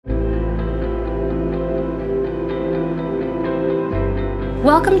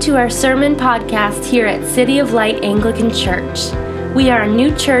Welcome to our sermon podcast here at City of Light Anglican Church. We are a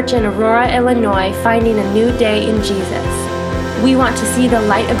new church in Aurora, Illinois, finding a new day in Jesus. We want to see the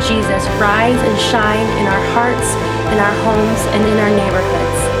light of Jesus rise and shine in our hearts, in our homes, and in our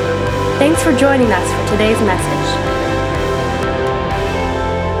neighborhoods. Thanks for joining us for today's message.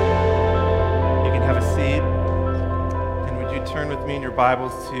 You can have a seat. And would you turn with me in your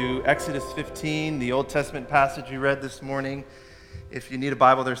Bibles to Exodus 15, the Old Testament passage we read this morning. If you need a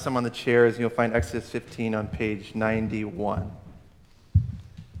Bible, there's some on the chairs. You'll find Exodus 15 on page 91.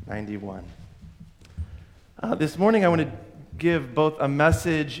 91. This morning I want to give both a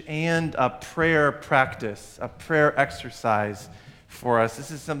message and a prayer practice, a prayer exercise for us.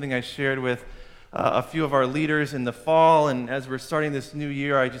 This is something I shared with a few of our leaders in the fall, and as we're starting this new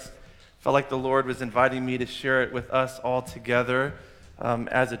year, I just felt like the Lord was inviting me to share it with us all together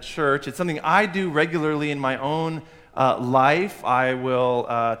as a church. It's something I do regularly in my own life. I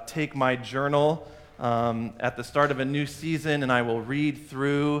will take my journal at the start of a new season, and I will read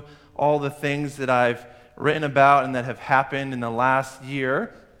through all the things that I've written about and that have happened in the last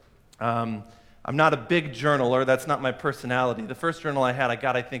year. I'm not a big journaler. That's not my personality. The first journal I had, I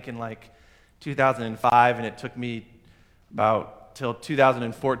got, I think, in like 2005, and it took me about till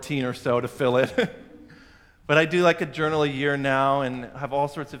 2014 or so to fill it. But I do like a journal a year now and have all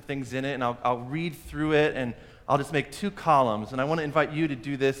sorts of things in it, and I'll read through it, and I'll just make two columns, and I want to invite you to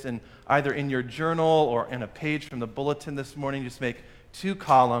do this either in your journal or in a page from the bulletin this morning. Just make two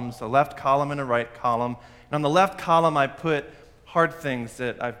columns, a left column and a right column. And on the left column, I put hard things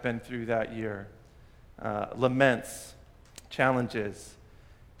that I've been through that year, laments, challenges,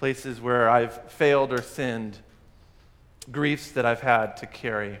 places where I've failed or sinned, griefs that I've had to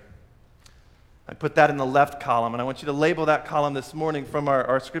carry. I put that in the left column, and I want you to label that column this morning from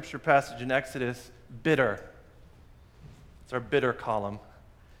our scripture passage in Exodus, bitter. Our bitter column.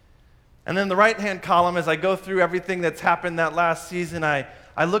 And then the right-hand column, as I go through everything that's happened that last season, I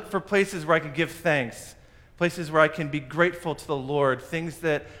look for places where I can give thanks, places where I can be grateful to the Lord, things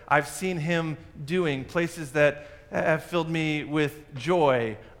that I've seen Him doing, places that have filled me with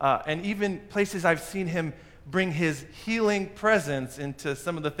joy, and even places I've seen Him bring His healing presence into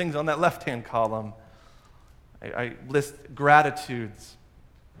some of the things on that left-hand column. I list gratitudes.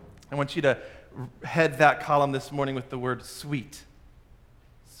 I want you to head that column this morning with the word sweet.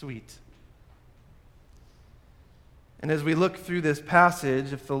 Sweet. And as we look through this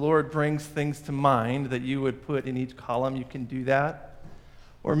passage, if the Lord brings things to mind that you would put in each column, you can do that.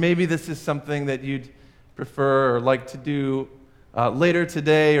 Or maybe this is something that you'd prefer or like to do later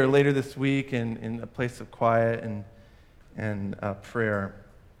today or later this week in a place of quiet and prayer.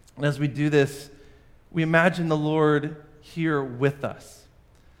 And as we do this, we imagine the Lord here with us.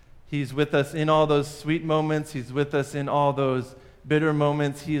 He's with us in all those sweet moments. He's with us in all those bitter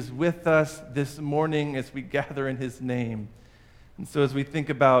moments. He is with us this morning as we gather in His name. And so as we think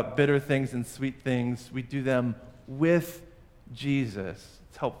about bitter things and sweet things, we do them with Jesus.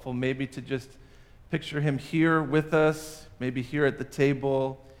 It's helpful maybe to just picture Him here with us, maybe here at the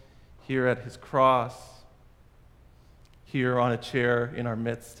table, here at His cross, here on a chair in our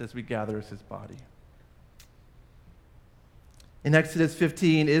midst as we gather as His body. In Exodus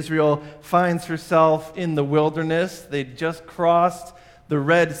 15, Israel finds herself in the wilderness. They'd just crossed the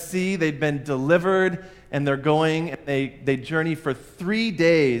Red Sea. They'd been delivered, and they're going, and they journey for 3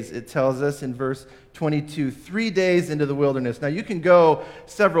 days, it tells us in verse 22. 3 days into the wilderness. Now, you can go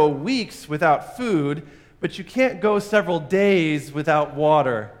several weeks without food, but you can't go several days without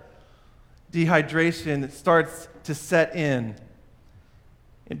water. Dehydration starts to set in.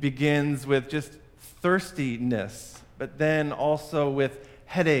 It begins with just thirstiness, but then also with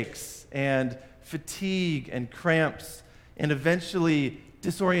headaches and fatigue and cramps and eventually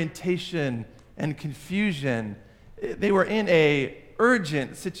disorientation and confusion. They were in an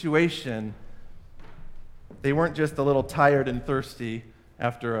urgent situation. They weren't just a little tired and thirsty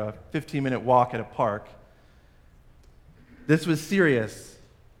after a 15-minute walk at a park. This was serious.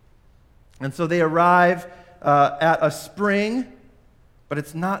 And so they arrive at a spring, but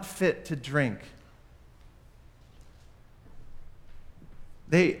it's not fit to drink.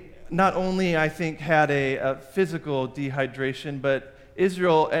 They not only, I think, had a physical dehydration, but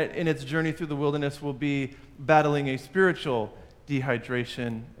Israel, in its journey through the wilderness, will be battling a spiritual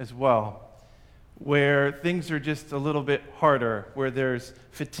dehydration as well, where things are just a little bit harder, where there's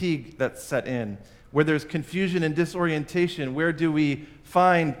fatigue that's set in, where there's confusion and disorientation. Where do we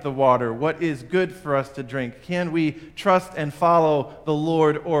find the water? What is good for us to drink? Can we trust and follow the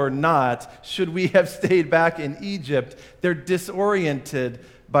Lord or not? Should we have stayed back in Egypt? They're disoriented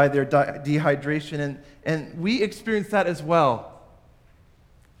by their dehydration, and we experience that as well.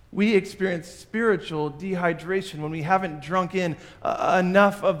 We experience spiritual dehydration when we haven't drunk in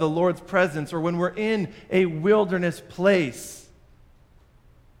enough of the Lord's presence, or when we're in a wilderness place.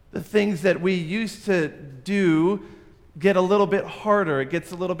 The things that we used to do get a little bit harder. It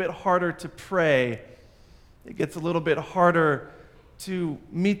gets a little bit harder to pray. It gets a little bit harder to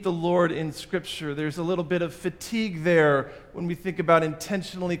meet the Lord in Scripture. There's a little bit of fatigue there when we think about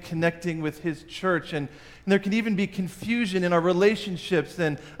intentionally connecting with His church. And there can even be confusion in our relationships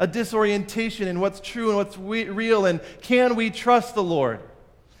and a disorientation in what's true and what's real. And can we trust the Lord?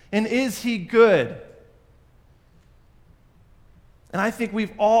 And is He good? And I think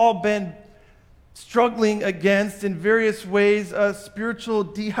we've all been struggling against, in various ways, a spiritual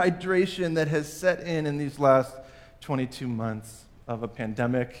dehydration that has set in these last 22 months of a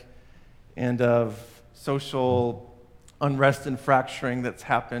pandemic and of social unrest and fracturing that's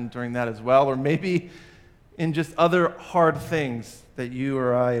happened during that as well, or maybe in just other hard things that you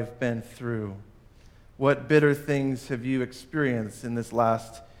or I have been through. What bitter things have you experienced in this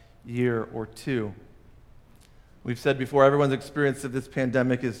last year or two? We've said before, everyone's experience of this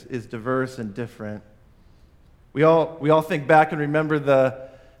pandemic is diverse and different. We all think back and remember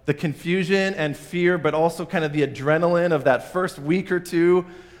the confusion and fear, but also kind of the adrenaline of that first week or two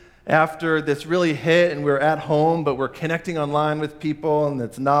after this really hit, and we're at home, but we're connecting online with people, and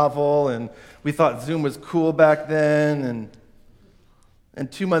it's novel, and we thought Zoom was cool back then.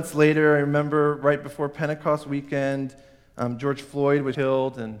 And 2 months later, I remember right before Pentecost weekend, George Floyd was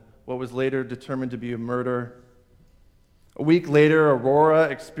killed, and what was later determined to be a murder. A week later, Aurora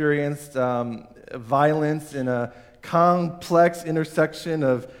experienced violence in a complex intersection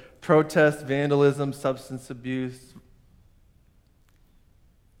of protest, vandalism, substance abuse.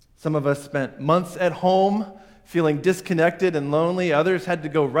 Some of us spent months at home feeling disconnected and lonely. Others had to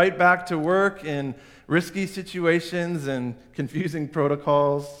go right back to work in risky situations and confusing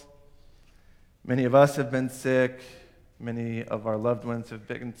protocols. Many of us have been sick. Many of our loved ones have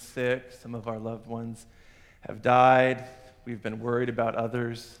been sick. Some of our loved ones have died. We've been worried about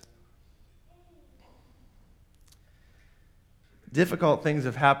others. Difficult things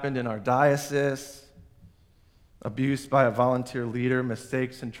have happened in our diocese. Abuse by a volunteer leader,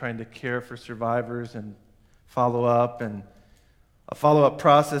 mistakes in trying to care for survivors and follow up, and a follow-up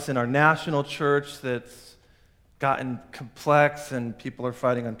process in our national church that's gotten complex and people are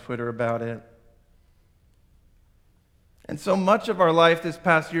fighting on Twitter about it. And so much of our life this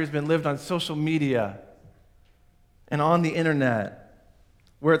past year has been lived on social media and on the internet,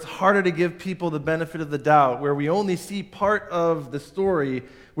 where it's harder to give people the benefit of the doubt, where we only see part of the story,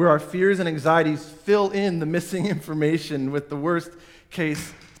 where our fears and anxieties fill in the missing information with the worst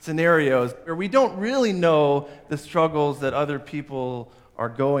case scenarios, where we don't really know the struggles that other people are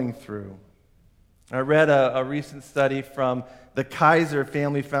going through. I read a recent study from the Kaiser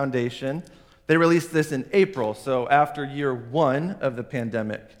Family Foundation. They released this in April, so after year 1 of the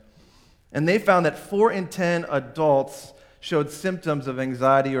pandemic. And they found that 4 in 10 adults showed symptoms of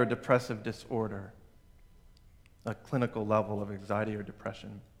anxiety or depressive disorder, a clinical level of anxiety or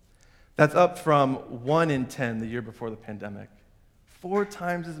depression. That's up from 1 in 10 the year before the pandemic. 4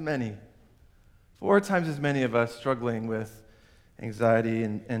 times as many. 4 times as many of us struggling with anxiety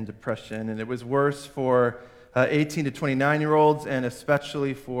and depression. And it was worse for 18 to 29-year-olds, and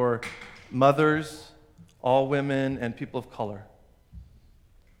especially for mothers, all women, and people of color.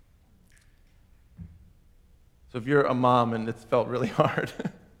 So if you're a mom and it's felt really hard,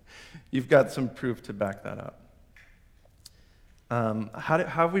 you've got some proof to back that up. How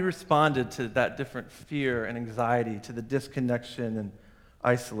have we responded to that different fear and anxiety, to the disconnection and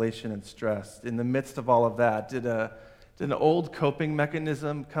isolation and stress? In the midst of all of that, did an old coping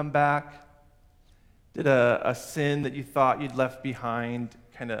mechanism come back? Did a sin that you thought you'd left behind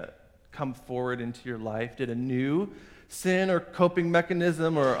kind of come forward into your life? Did a new sin or coping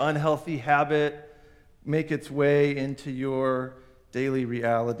mechanism or unhealthy habit make its way into your daily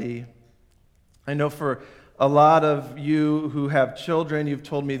reality? I know for a lot of you who have children, you've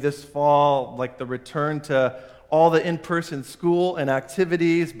told me this fall, like the return to all the in-person school and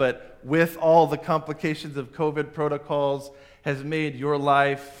activities, but with all the complications of COVID protocols, has made your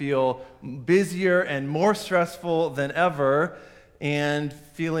life feel busier and more stressful than ever, and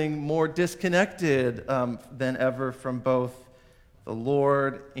feeling more disconnected than ever from both the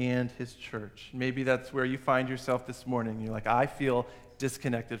Lord and His church. Maybe that's where you find yourself this morning. You're like, I feel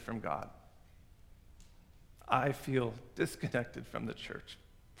disconnected from God. I feel disconnected from the church,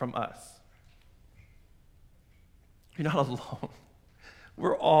 from us. You're not alone.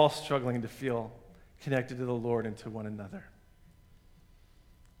 We're all struggling to feel connected to the Lord and to one another.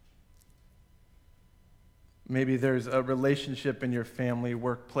 Maybe there's a relationship in your family,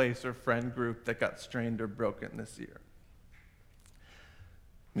 workplace, or friend group that got strained or broken this year.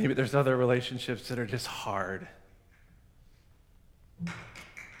 Maybe there's other relationships that are just hard.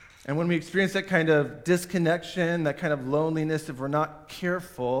 And when we experience that kind of disconnection, that kind of loneliness, if we're not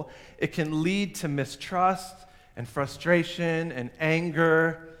careful, it can lead to mistrust and frustration and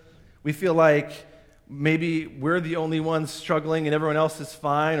anger. We feel like maybe we're the only ones struggling and everyone else is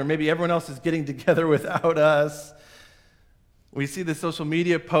fine, or maybe everyone else is getting together without us. We see the social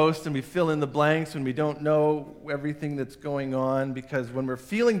media posts and we fill in the blanks when we don't know everything that's going on, because when we're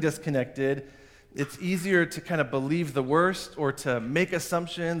feeling disconnected, it's easier to kind of believe the worst or to make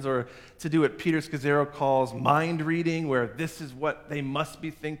assumptions or to do what Peter Scazzero calls mind reading, where this is what they must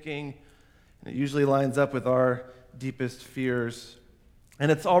be thinking. And it usually lines up with our deepest fears.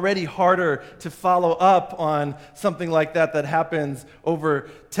 And it's already harder to follow up on something like that happens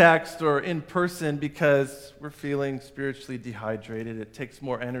over text or in person because we're feeling spiritually dehydrated. It takes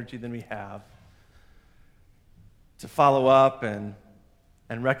more energy than we have. To follow up and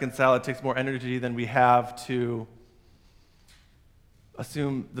reconcile, it takes more energy than we have to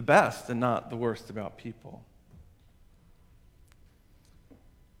assume the best and not the worst about people.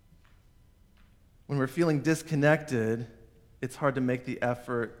 When we're feeling disconnected, it's hard to make the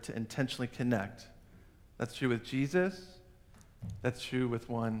effort to intentionally connect. That's true with Jesus. That's true with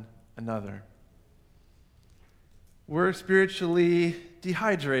one another. We're spiritually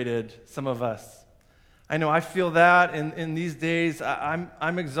dehydrated, some of us. I know I feel that in these days.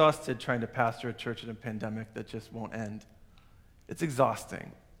 I'm exhausted trying to pastor a church in a pandemic that just won't end. It's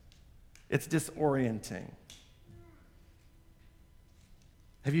exhausting. It's disorienting.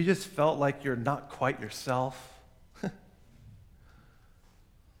 Have you just felt like you're not quite yourself?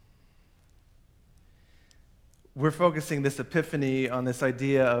 We're focusing this Epiphany on this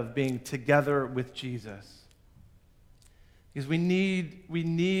idea of being together with Jesus. Because we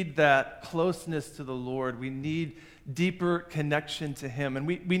need that closeness to the Lord. We need deeper connection to Him. And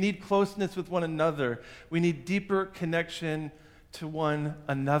we need closeness with one another. We need deeper connection to one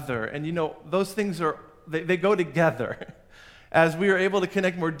another. And those things they go together. As we are able to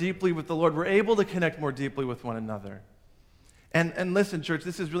connect more deeply with the Lord, we're able to connect more deeply with one another. And listen, church,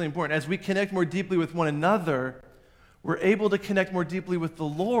 this is really important. As we connect more deeply with one another, we're able to connect more deeply with the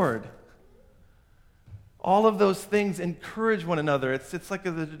Lord. All of those things encourage one another. It's like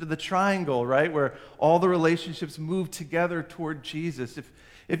the triangle, right, where all the relationships move together toward Jesus.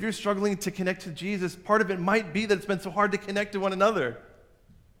 If you're struggling to connect to Jesus, part of it might be that it's been so hard to connect to one another.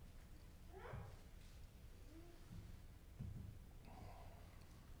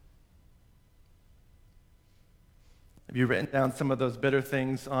 Have you written down some of those bitter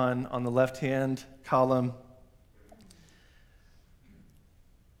things on the left-hand column?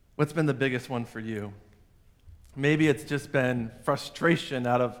 What's been the biggest one for you? Maybe it's just been frustration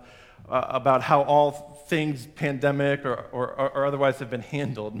about how all things pandemic or otherwise have been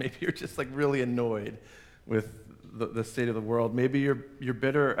handled. Maybe you're just like really annoyed with the state of the world. Maybe you're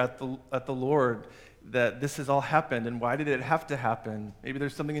bitter at the Lord that this has all happened, and why did it have to happen? Maybe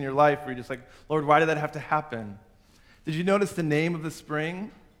there's something in your life where you're just like, Lord, why did that have to happen? Did you notice the name of the spring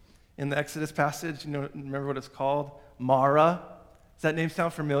in the Exodus passage? Remember what it's called? Mara. Does that name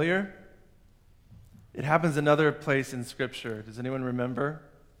sound familiar? It happens another place in Scripture. Does anyone remember?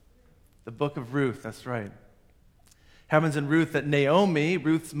 The book of Ruth, that's right. It happens in Ruth that Naomi,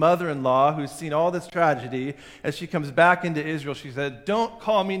 Ruth's mother-in-law, who's seen all this tragedy, as she comes back into Israel, she said, "Don't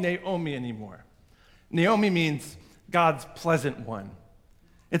call me Naomi anymore." Naomi means God's pleasant one.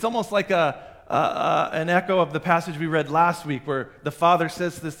 It's almost like an echo of the passage we read last week where the father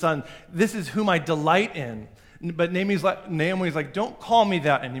says to the son, "This is whom I delight in." But Naomi's like, "Don't call me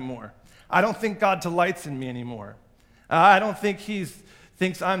that anymore. I don't think God delights in me anymore. I don't think He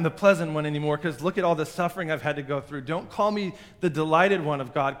thinks I'm the pleasant one anymore, because look at all the suffering I've had to go through. Don't call me the delighted one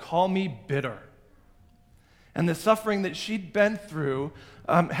of God. Call me bitter." And the suffering that she'd been through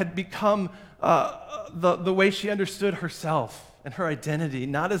had become the way she understood herself and her identity,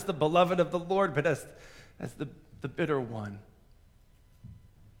 not as the beloved of the Lord, but as the bitter one.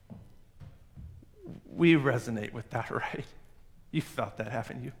 We resonate with that, right? You felt that,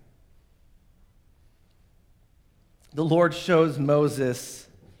 haven't you? The Lord shows Moses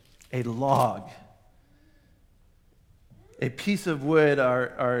a log, a piece of wood,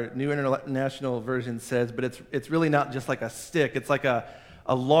 our New International Version says, but it's really not just like a stick. It's like a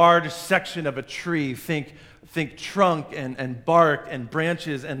large section of a tree. Think trunk and bark and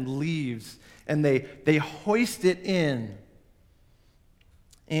branches and leaves. And they hoist it in.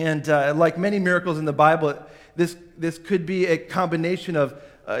 And like many miracles in the Bible, this could be a combination of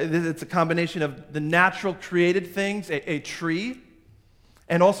it's a combination of the natural created things, a tree,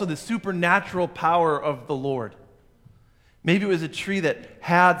 and also the supernatural power of the Lord. Maybe it was a tree that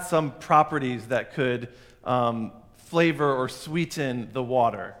had some properties that could flavor or sweeten the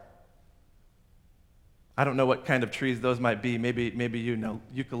water. I don't know what kind of trees those might be. Maybe you know.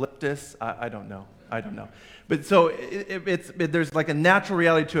 Eucalyptus? I don't know. But so there's like a natural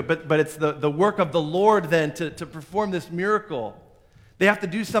reality to it, but it's the work of the Lord then to perform this miracle. They have to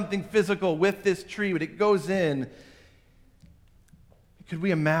do something physical with this tree, but it goes in. Could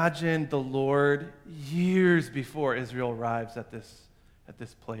we imagine the Lord years before Israel arrives at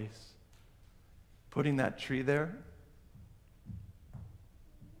this place, putting that tree there,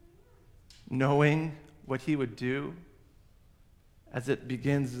 knowing what he would do as it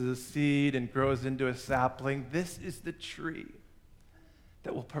begins as a seed and grows into a sapling? This is the tree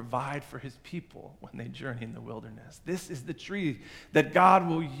that will provide for his people when they journey in the wilderness. This is the tree that God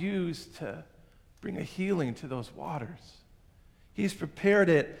will use to bring a healing to those waters. He's prepared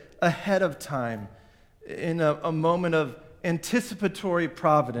it ahead of time in a moment of anticipatory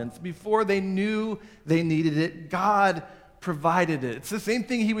providence. Before they knew they needed it, God provided it. It's the same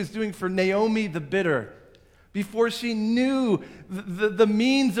thing he was doing for Naomi the bitter. Before she knew the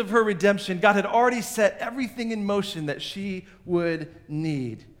means of her redemption, God had already set everything in motion that she would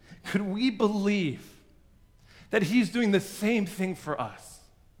need. Could we believe that he's doing the same thing for us?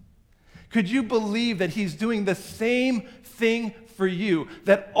 Could you believe that he's doing the same thing for you?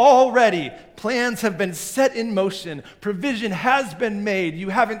 That already plans have been set in motion, provision has been made. You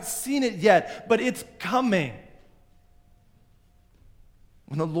haven't seen it yet, but it's coming.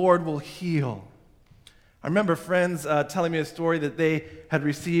 When the Lord will heal. I remember friends telling me a story that they had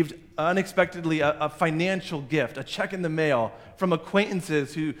received unexpectedly a financial gift, a check in the mail from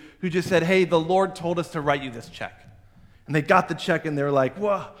acquaintances who just said, hey, the Lord told us to write you this check. And they got the check and they were like,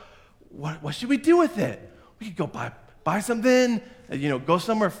 well, what should we do with it? We could go buy something, go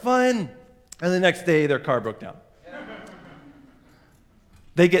somewhere fun. And the next day their car broke down.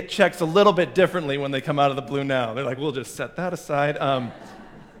 They get checks a little bit differently when they come out of the blue now. They're like, we'll just set that aside.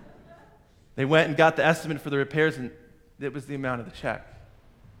 They went and got the estimate for the repairs, and it was the amount of the check.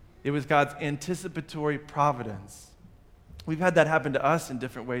 It was God's anticipatory providence. We've had that happen to us in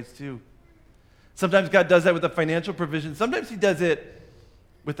different ways too. Sometimes God does that with a financial provision. Sometimes he does it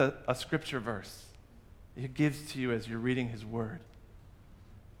with a scripture verse he gives to you as you're reading his word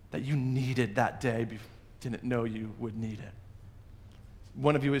that you needed that day, but didn't know you would need it.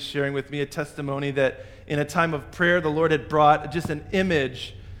 One of you was sharing with me a testimony that in a time of prayer, the Lord had brought just an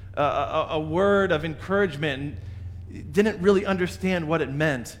image, a word of encouragement, and didn't really understand what it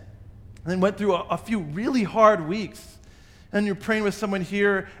meant. And then went through a few really hard weeks. And you're praying with someone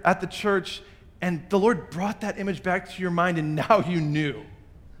here at the church, and the Lord brought that image back to your mind, and now you knew.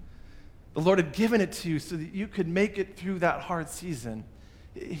 The Lord had given it to you so that you could make it through that hard season.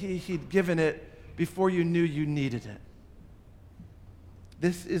 He'd given it before you knew you needed it.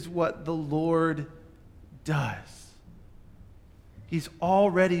 This is what the Lord does. He's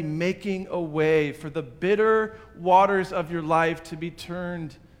already making a way for the bitter waters of your life to be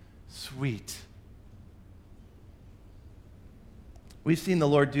turned sweet. We've seen the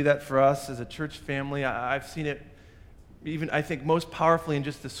Lord do that for us as a church family. I've seen it even, I think, most powerfully in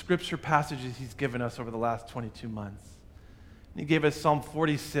just the scripture passages he's given us over the last 22 months. He gave us Psalm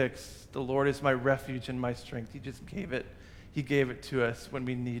 46, the Lord is my refuge and my strength. He gave it to us when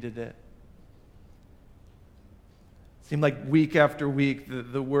we needed it. Seemed like week after week,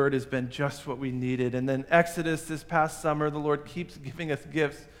 the word has been just what we needed. And then Exodus this past summer, the Lord keeps giving us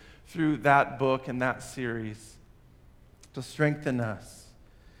gifts through that book and that series to strengthen us.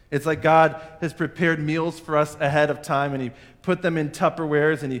 It's like God has prepared meals for us ahead of time, and he put them in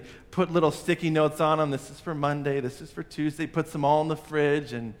Tupperwares, and he put little sticky notes on them. This is for Monday, this is for Tuesday, puts them all in the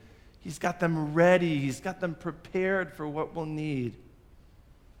fridge, and he's got them ready. He's got them prepared for what we'll need.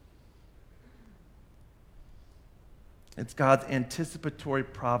 It's God's anticipatory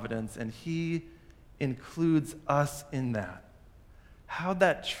providence, and he includes us in that. How'd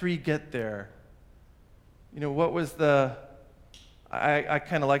that tree get there? What was I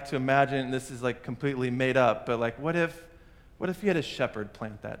kind of like to imagine, this is like completely made up, but like what if he had a shepherd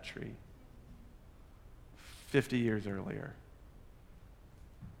plant that tree 50 years earlier?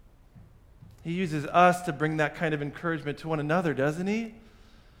 He uses us to bring that kind of encouragement to one another, doesn't he?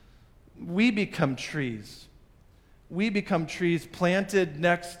 We become trees. We become trees planted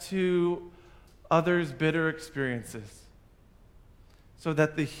next to others' bitter experiences so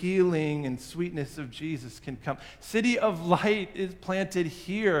that the healing and sweetness of Jesus can come. City of Light is planted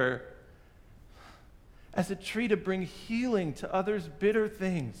here as a tree to bring healing to others' bitter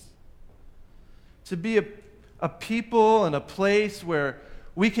things. To be a people and a place where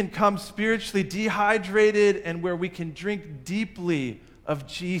we can come spiritually dehydrated and where we can drink deeply of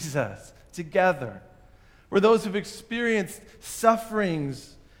Jesus together. Where those who've experienced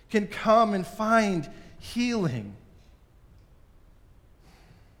sufferings can come and find healing.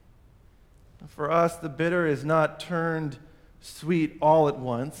 For us, the bitter is not turned sweet all at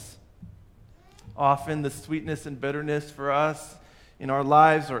once. Often the sweetness and bitterness for us in our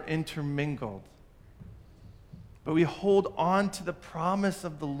lives are intermingled. But we hold on to the promise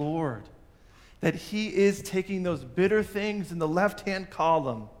of the Lord that He is taking those bitter things in the left-hand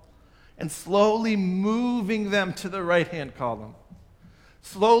column and slowly moving them to the right-hand column.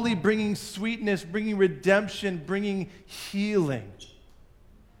 Slowly bringing sweetness, bringing redemption, bringing healing.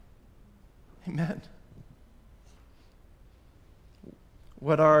 Amen.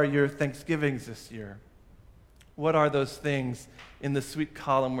 What are your Thanksgivings this year? What are those things in the sweet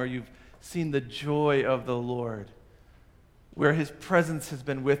column where you've seen the joy of the Lord, where His presence has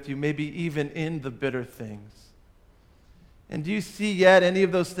been with you, maybe even in the bitter things? And do you see yet any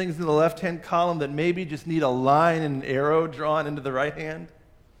of those things in the left-hand column that maybe just need a line and an arrow drawn into the right hand?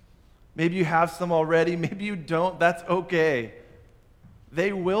 Maybe you have some already, maybe you don't. That's okay.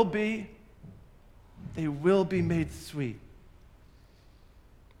 They will be made sweet.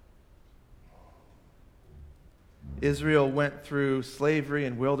 Israel went through slavery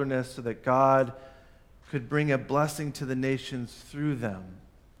and wilderness so that God could bring a blessing to the nations through them.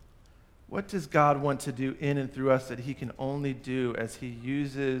 What does God want to do in and through us that He can only do as He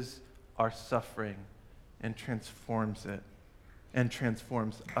uses our suffering and transforms it and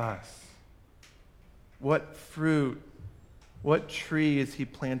transforms us? What fruit, what tree is He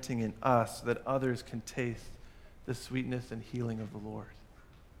planting in us so that others can taste the sweetness and healing of the Lord?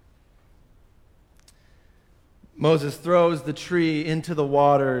 Moses throws the tree into the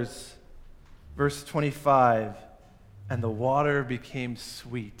waters, verse 25, and the water became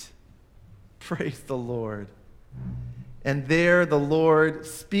sweet. Praise the Lord. And there the Lord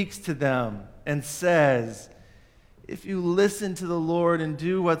speaks to them and says, if you listen to the Lord and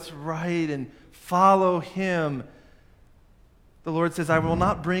do what's right and follow Him, the Lord says, I will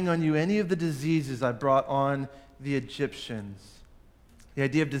not bring on you any of the diseases I brought on the Egyptians. The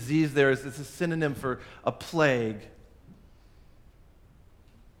idea of disease there is it's a synonym for a plague.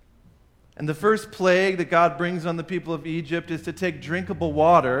 And the first plague that God brings on the people of Egypt is to take drinkable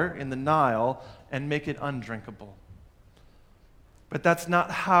water in the Nile and make it undrinkable. But that's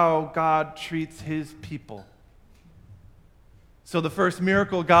not how God treats His people. So the first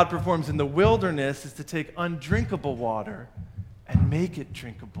miracle God performs in the wilderness is to take undrinkable water and make it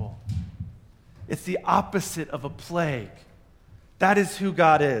drinkable. It's the opposite of a plague. That is who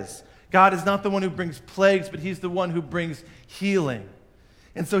God is. God is not the one who brings plagues, but He's the one who brings healing.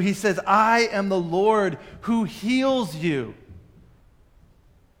 And so He says, I am the Lord who heals you.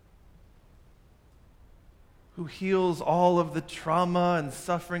 Who heals all of the trauma and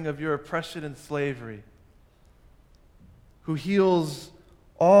suffering of your oppression and slavery. Who heals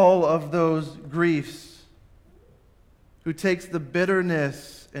all of those griefs. Who takes the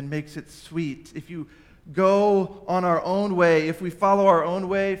bitterness and makes it sweet. If you go on our own way, if we follow our own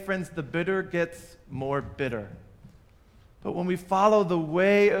way, friends, the bitter gets more bitter. But when we follow the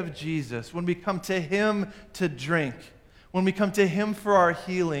way of Jesus, when we come to Him to drink, when we come to Him for our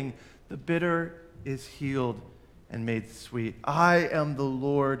healing, the bitter is healed and made sweet. I am the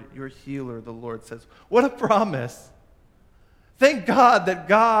Lord, your healer, the Lord says. What a promise. Thank God that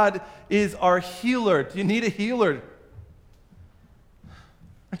God is our healer. Do you need a healer?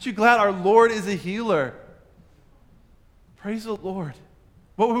 Aren't you glad our Lord is a healer? Praise the Lord.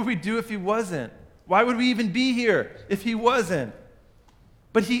 What would we do if He wasn't? Why would we even be here if He wasn't?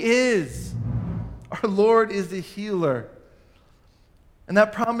 But He is. Our Lord is a healer. And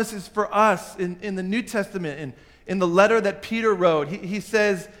that promise is for us in the New Testament, in the letter that Peter wrote. He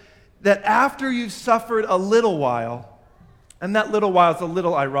says that after you've suffered a little while, and that little while is a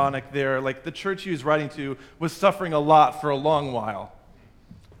little ironic there, like the church he was writing to was suffering a lot for a long while.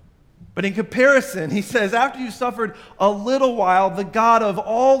 But in comparison, he says, after you've suffered a little while, the God of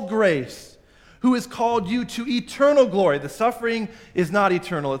all grace, who has called you to eternal glory. The suffering is not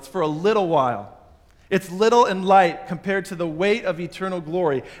eternal. It's for a little while. It's little and light compared to the weight of eternal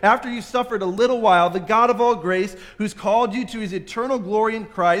glory. After you've suffered a little while, the God of all grace, who's called you to His eternal glory in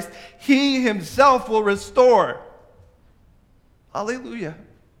Christ, He Himself will restore. Hallelujah.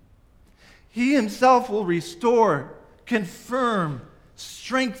 He Himself will restore, confirm,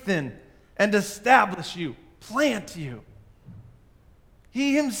 strengthen, and establish you, plant you.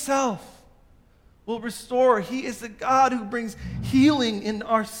 He Himself will restore. He is the God who brings healing in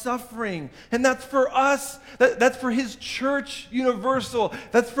our suffering. And that's for us. That's for his church universal.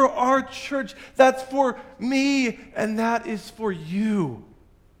 That's for our church. That's for me. And that is for you.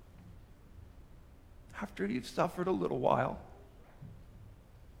 After you've suffered a little while,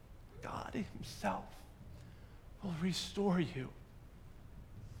 God himself will restore you,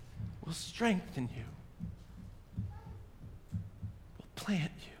 will strengthen you, will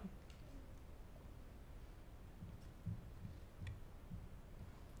plant you.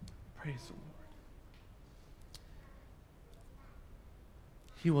 Praise the Lord.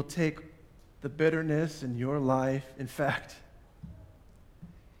 He will take the bitterness in your life. In fact,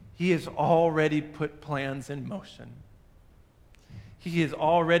 he has already put plans in motion. He has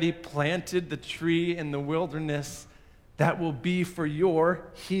already planted the tree in the wilderness that will be for your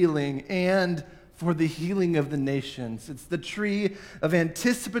healing and for the healing of the nations. It's the tree of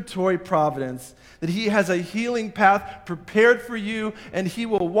anticipatory providence, that he has a healing path prepared for you, and he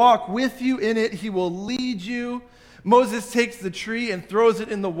will walk with you in it. He will lead you. Moses takes the tree and throws it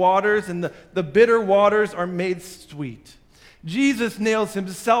in the waters, and the bitter waters are made sweet. Jesus nails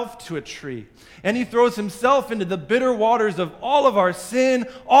himself to a tree, and he throws himself into the bitter waters of all of our sin,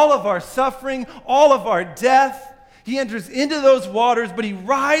 all of our suffering, all of our death. He enters into those waters, but he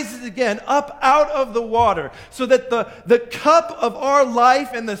rises again up out of the water so that the cup of our life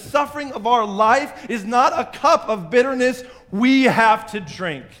and the suffering of our life is not a cup of bitterness we have to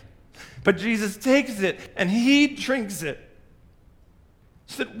drink. But Jesus takes it and he drinks it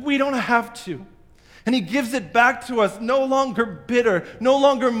so that we don't have to. And he gives it back to us, no longer bitter, no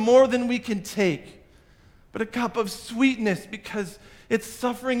longer more than we can take, but a cup of sweetness because it's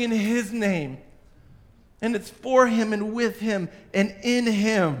suffering in his name. And it's for him and with him and in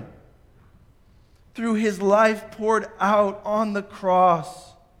him. Through his life poured out on the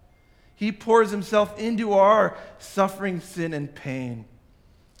cross, he pours himself into our suffering, sin, and pain.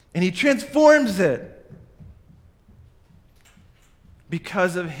 And he transforms it.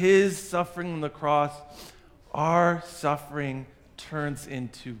 Because of his suffering on the cross, our suffering turns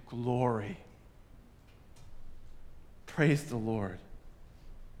into glory. Praise the Lord.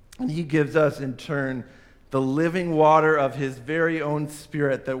 And he gives us in turn the living water of his very own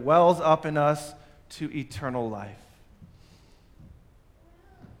Spirit that wells up in us to eternal life.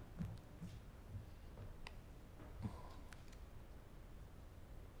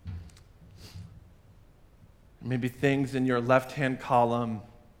 Maybe things in your left-hand column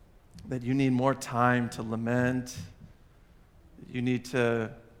that you need more time to lament, that you need to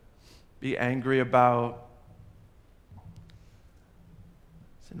be angry about.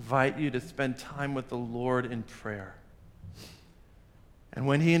 Invite you to spend time with the Lord in prayer. And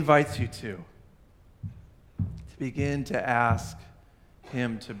when he invites you to begin to ask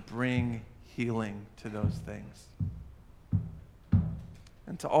him to bring healing to those things.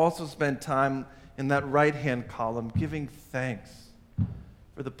 And to also spend time in that right-hand column giving thanks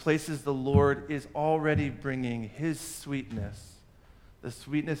for the places the Lord is already bringing his sweetness, the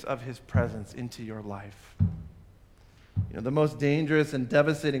sweetness of his presence into your life. You know, the most dangerous and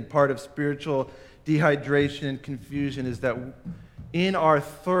devastating part of spiritual dehydration and confusion is that in our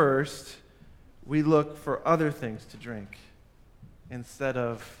thirst, we look for other things to drink instead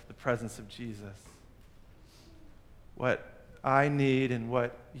of the presence of Jesus. What I need and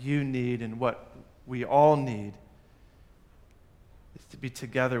what you need and what we all need is to be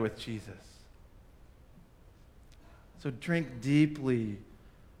together with Jesus. So drink deeply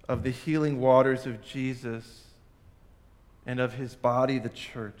of the healing waters of Jesus and of his body, the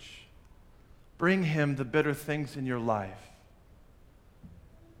church. Bring him the bitter things in your life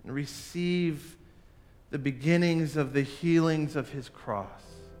and receive the beginnings of the healings of his cross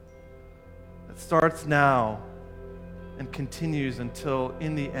that starts now and continues until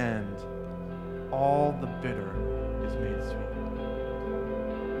in the end all the bitter is made sweet.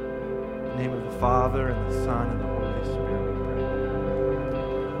 In the name of the Father and the Son and the Holy Spirit we pray.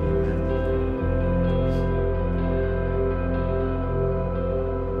 Amen.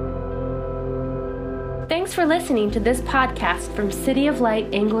 Thanks for listening to this podcast from City of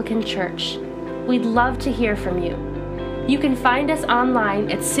Light Anglican Church. We'd love to hear from you. You can find us online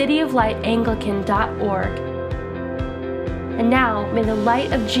at cityoflightanglican.org. And now, may the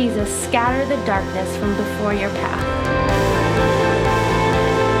light of Jesus scatter the darkness from before your path.